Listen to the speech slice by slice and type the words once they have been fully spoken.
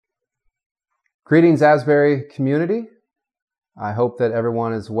Greetings, Asbury community. I hope that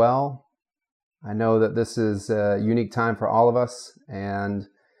everyone is well. I know that this is a unique time for all of us, and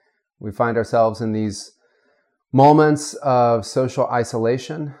we find ourselves in these moments of social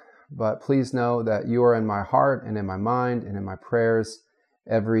isolation. But please know that you are in my heart and in my mind and in my prayers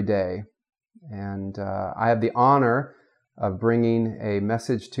every day. And I have the honor of bringing a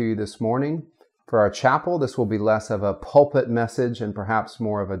message to you this morning. For our chapel, this will be less of a pulpit message and perhaps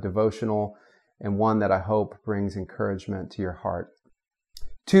more of a devotional, and one that I hope brings encouragement to your heart.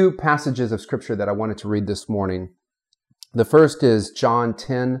 Two passages of scripture that I wanted to read this morning. The first is John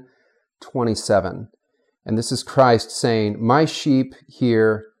 10:27. And this is Christ saying, "My sheep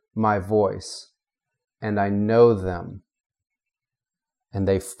hear my voice, and I know them, and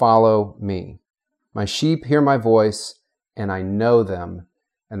they follow me. My sheep hear my voice, and I know them,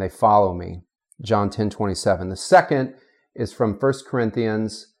 and they follow me." John 10:27. The second is from 1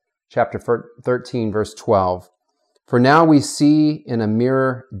 Corinthians chapter 13, verse 12. "For now we see in a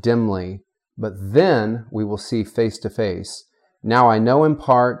mirror dimly, but then we will see face to face. Now I know in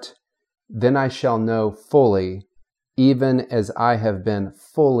part, then I shall know fully, even as I have been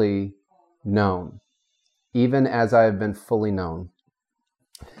fully known." Even as I have been fully known.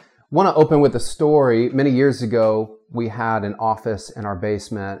 I want to open with a story. Many years ago, we had an office in our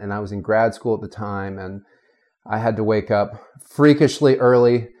basement, and I was in grad school at the time, and I had to wake up freakishly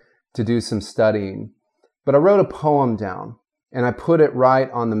early to do some studying. But I wrote a poem down, and I put it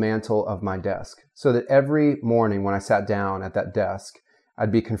right on the mantle of my desk, so that every morning when I sat down at that desk,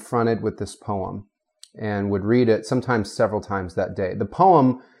 I'd be confronted with this poem and would read it sometimes several times that day. The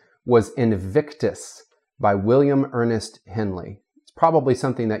poem was Invictus by William Ernest Henley. It's probably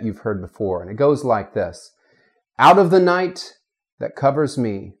something that you've heard before, and it goes like this. "Out of the night that covers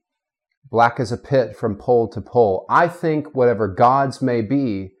me, black as a pit from pole to pole, I think whatever gods may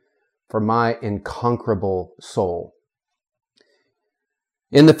be for my inconquerable soul.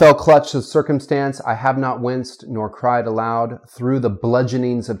 In the fell clutch of circumstance, I have not winced nor cried aloud. Through the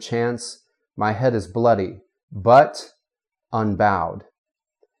bludgeonings of chance, my head is bloody, but unbowed.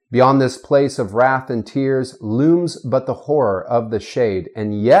 Beyond this place of wrath and tears looms but the horror of the shade,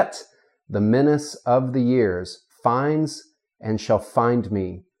 and yet the menace of the years finds and shall find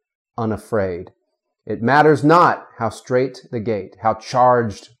me unafraid. It matters not how strait the gate, how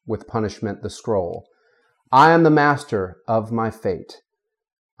charged with punishment the scroll. I am the master of my fate.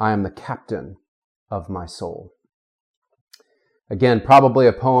 I am the captain of my soul." Again, probably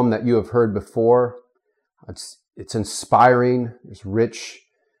a poem that you have heard before. It's inspiring. There's rich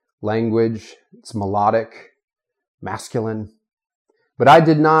language. It's melodic, masculine. But I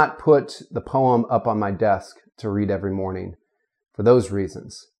did not put the poem up on my desk to read every morning for those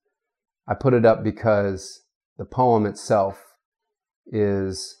reasons. I put it up because the poem itself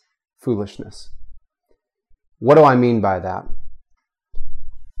is foolishness. What do I mean by that?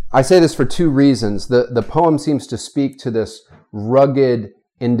 I say this for two reasons. The poem seems to speak to this rugged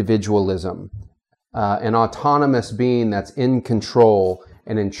individualism, an autonomous being that's in control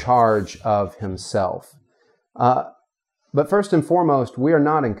and in charge of himself. But first and foremost, we are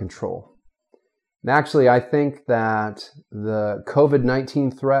not in control. And actually, I think that the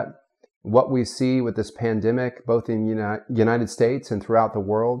COVID-19 threat, what we see with this pandemic, both in the United States and throughout the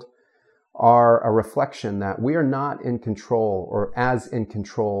world, are a reflection that we are not in control, or as in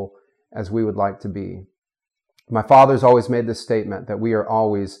control as we would like to be. My father's always made this statement that we are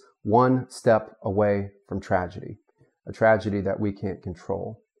always one step away from tragedy, a tragedy that we can't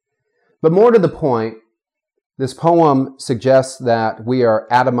control. But more to the point, this poem suggests that we are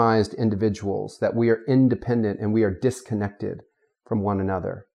atomized individuals, that we are independent and we are disconnected from one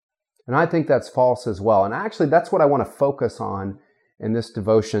another. And I think that's false as well. And actually, that's what I want to focus on in this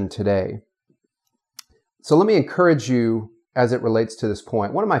devotion today. So let me encourage you as it relates to this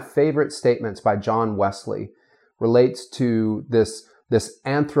point. One of my favorite statements by John Wesley relates to this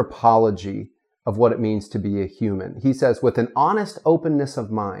anthropology of what it means to be a human. He says, "With an honest openness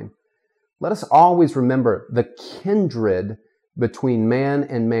of mind, let us always remember the kindred between man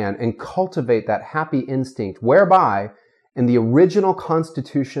and cultivate that happy instinct whereby, in the original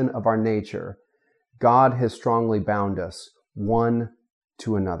constitution of our nature, God has strongly bound us one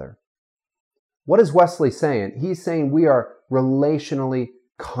to another." What is Wesley saying? He's saying we are relationally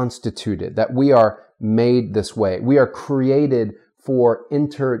constituted, that we are made this way. We are created for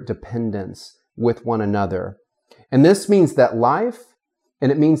interdependence with one another. And this means that life,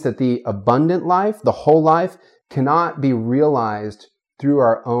 and it means that the abundant life, the whole life, cannot be realized through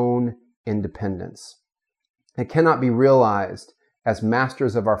our own independence. It cannot be realized as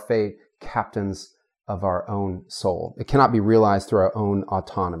masters of our fate, captains of our own soul. It cannot be realized through our own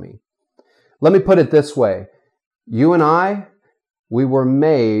autonomy. Let me put it this way. You and I, we were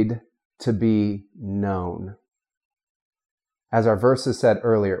made to be known. As our verses said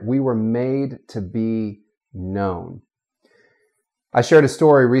earlier, we were made to be known. I shared a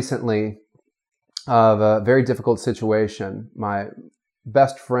story recently of a very difficult situation. My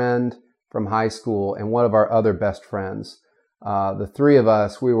best friend from high school and one of our other best friends, the three of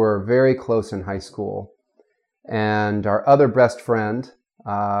us, we were very close in high school. And our other best friend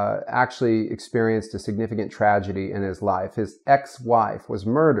actually experienced a significant tragedy in his life. His ex-wife was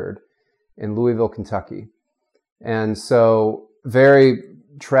murdered in Louisville, Kentucky. And so very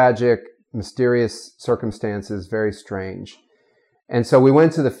tragic, mysterious circumstances, very strange. And so we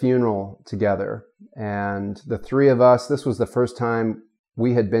went to the funeral together. And the three of us, this was the first time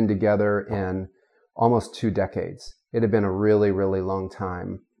we had been together in almost 2 decades. It had been a really, really long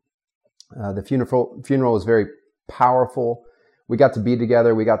time. The funeral was very powerful. We got to be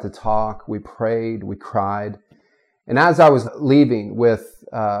together. We got to talk. We prayed. We cried. And as I was leaving with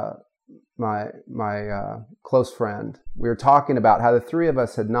my close friend, we were talking about how the three of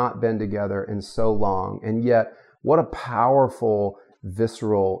us had not been together in so long, and yet what a powerful,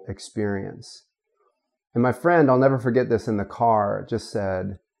 visceral experience. And my friend, I'll never forget this, in the car, just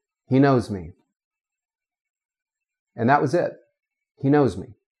said, "He knows me." And that was it. He knows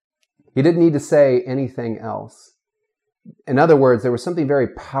me. He didn't need to say anything else. In other words, there was something very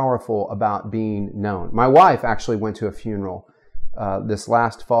powerful about being known. My wife actually went to a funeral this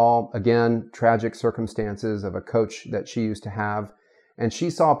last fall. Again, tragic circumstances of a coach that she used to have. And she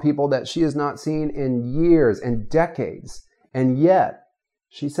saw people that she has not seen in years and decades. And yet,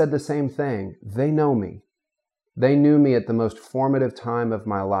 she said the same thing. They know me. They knew me at the most formative time of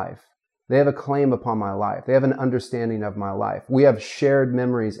my life. They have a claim upon my life. They have an understanding of my life. We have shared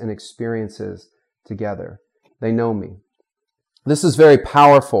memories and experiences together. They know me. This is very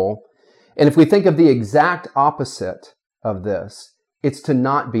powerful. And if we think of the exact opposite of this, it's to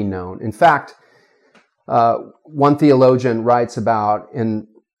not be known. In fact, one theologian writes about in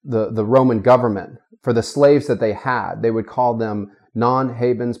the Roman government, for the slaves that they had, they would call them non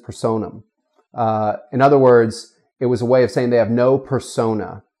habens personam. In other words, it was a way of saying they have no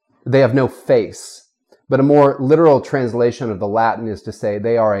persona. They have no face. But a more literal translation of the Latin is to say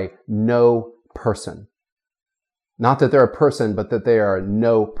they are a no person. Not that they're a person, but that they are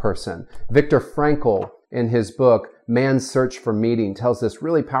no person. Viktor Frankl, in his book, Man's Search for Meaning, tells this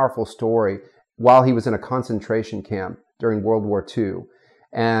really powerful story while he was in a concentration camp during World War II.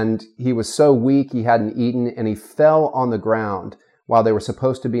 And he was so weak, he hadn't eaten, and he fell on the ground while they were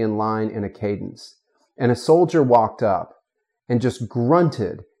supposed to be in line in a cadence. And a soldier walked up and just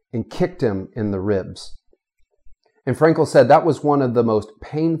grunted and kicked him in the ribs. And Frankl said that was one of the most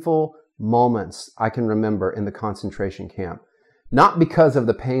painful moments I can remember in the concentration camp. Not because of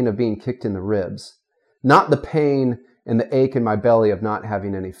the pain of being kicked in the ribs, not the pain and the ache in my belly of not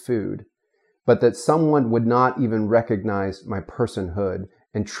having any food, but that someone would not even recognize my personhood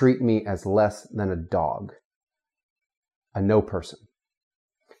and treat me as less than a dog, a no person.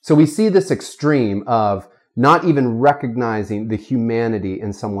 So we see this extreme of not even recognizing the humanity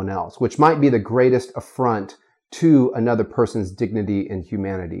in someone else, which might be the greatest affront to another person's dignity and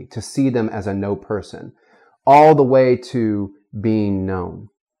humanity, to see them as a no person, all the way to being known,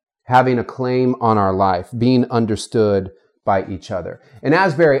 having a claim on our life, being understood by each other. And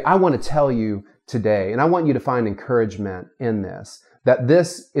Asbury, I want to tell you today, and I want you to find encouragement in this, that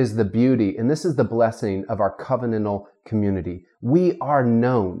this is the beauty and this is the blessing of our covenantal community. We are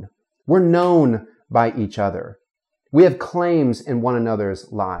known. We're known by each other. We have claims in one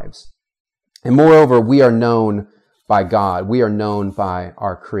another's lives. And moreover, we are known by God. We are known by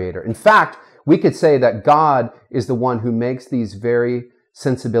our Creator. In fact, we could say that God is the one who makes these very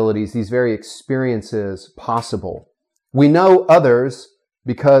sensibilities, these very experiences possible. We know others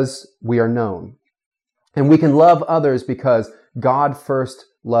because we are known. And we can love others because God first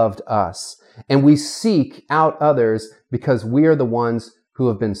loved us. And we seek out others because we are the ones who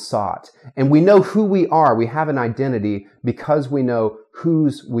have been sought. And we know who we are. We have an identity because we know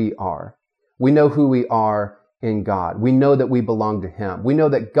whose we are. We know who we are in God. We know that we belong to Him. We know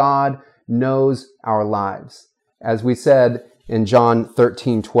that God knows our lives. As we said in John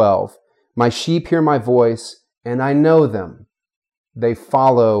 13:12, "My sheep hear my voice, and I know them. They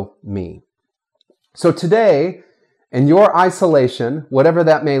follow me." So today, in your isolation, whatever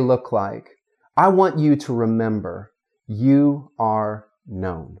that may look like, I want you to remember you are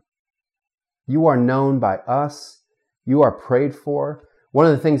known. You are known by us. You are prayed for. One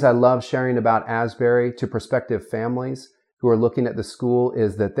of the things I love sharing about Asbury to prospective families who are looking at the school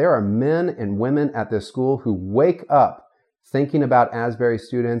is that there are men and women at this school who wake up thinking about Asbury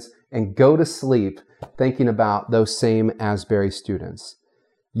students and go to sleep thinking about those same Asbury students.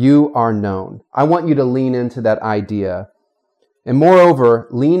 You are known. I want you to lean into that idea. And moreover,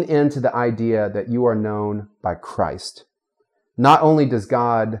 lean into the idea that you are known by Christ. Not only does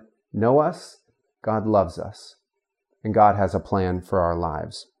God know us, God loves us. And God has a plan for our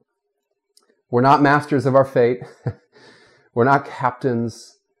lives. We're not masters of our fate. We're not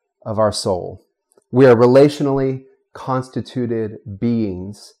captains of our soul. We are relationally constituted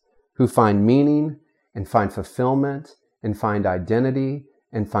beings who find meaning and find fulfillment and find identity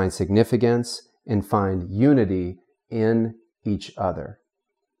and find significance and find unity in each other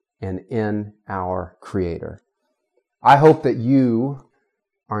and in our Creator. I hope that you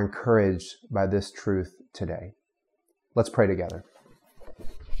are encouraged by this truth today. Let's pray together.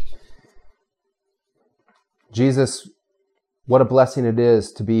 Jesus, what a blessing it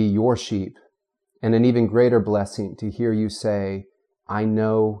is to be your sheep, and an even greater blessing to hear you say, I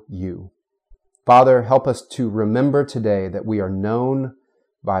know you. Father, help us to remember today that we are known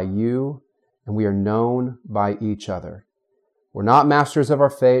by you and we are known by each other. We're not masters of our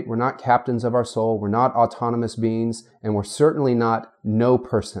fate. We're not captains of our soul. We're not autonomous beings, and we're certainly not no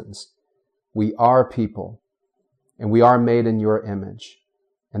persons. We are people, and we are made in your image.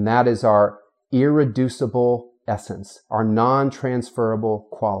 And that is our irreducible essence, our non-transferable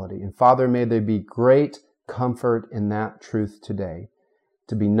quality. And Father, may there be great comfort in that truth today,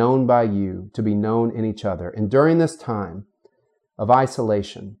 to be known by you, to be known in each other. And during this time of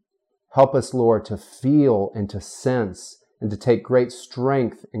isolation, help us, Lord, to feel and to sense and to take great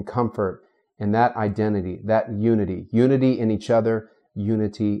strength and comfort in that identity, that unity in each other,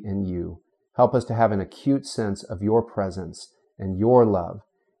 unity in you. Help us to have an acute sense of your presence and your love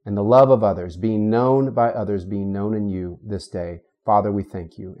and the love of others, being known by others, being known in you this day. Father, we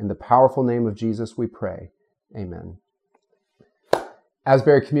thank you. In the powerful name of Jesus, we pray. Amen.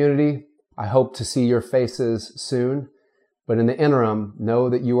 Asbury community, I hope to see your faces soon, but in the interim, know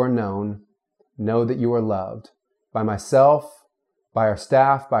that you are known, know that you are loved by myself, by our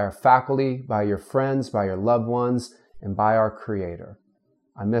staff, by our faculty, by your friends, by your loved ones, and by our Creator.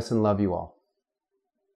 I miss and love you all.